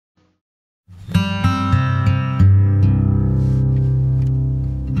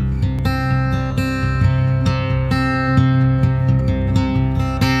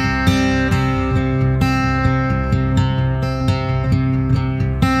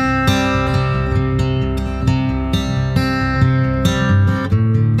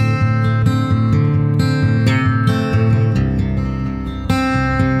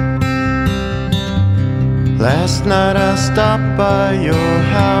Last night I stopped by your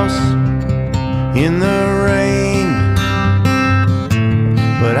house in the rain,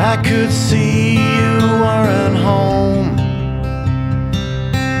 but I could see you weren't home.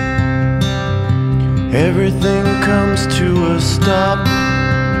 Everything comes to a stop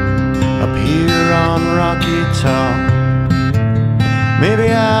up here on Rocky Top.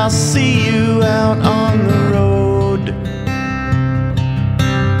 Maybe I'll see you out on the road.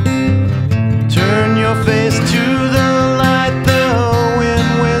 Turn your face to the light, the wind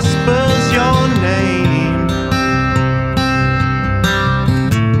whispers your name.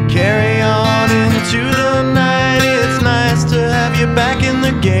 Carry on into the night, it's nice to have you back in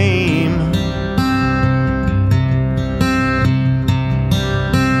the game.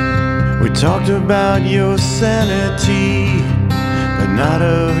 We talked about your sanity, but not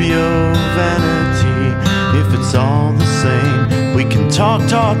of your vanity. If it's all the same, we can talk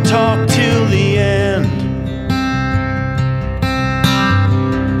till the end.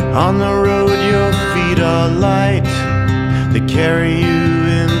 On the road your feet are light, they carry you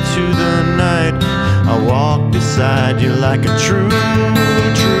into the night. I walk beside you like a true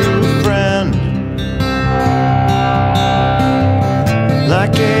friend,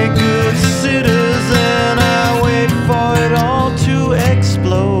 like a good citizen. I wait for it all to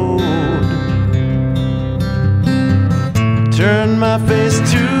explode. Turn my face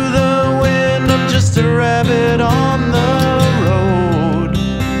to the wind, I'm just a rabbit on the road.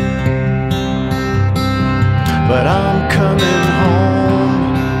 But I'm coming home,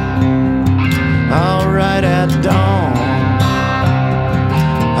 I'll ride at dawn.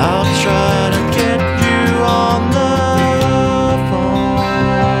 I'll try to get you on the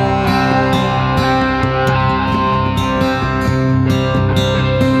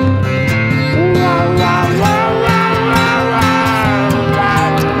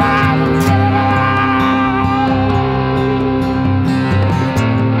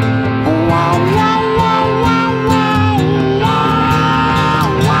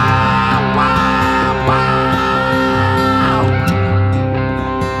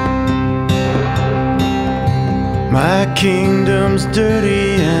My kingdom's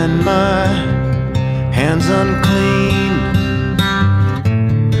dirty and my hands unclean.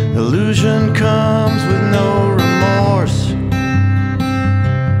 Illusion comes with no remorse.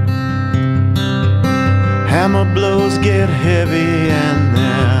 Hammer blows get heavy and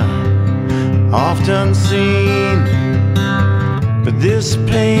they're often seen, but this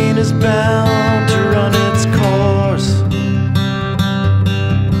pain is bound to run its course.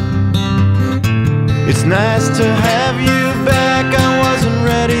 It's nice to have you back, I wasn't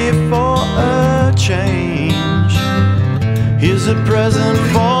ready for a change. Here's a present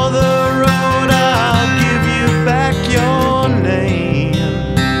for the road, I'll give you back your name.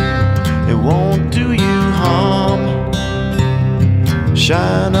 It won't do you harm,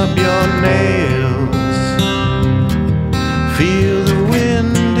 shine up your nails, feel the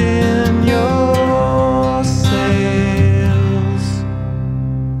wind in your sails.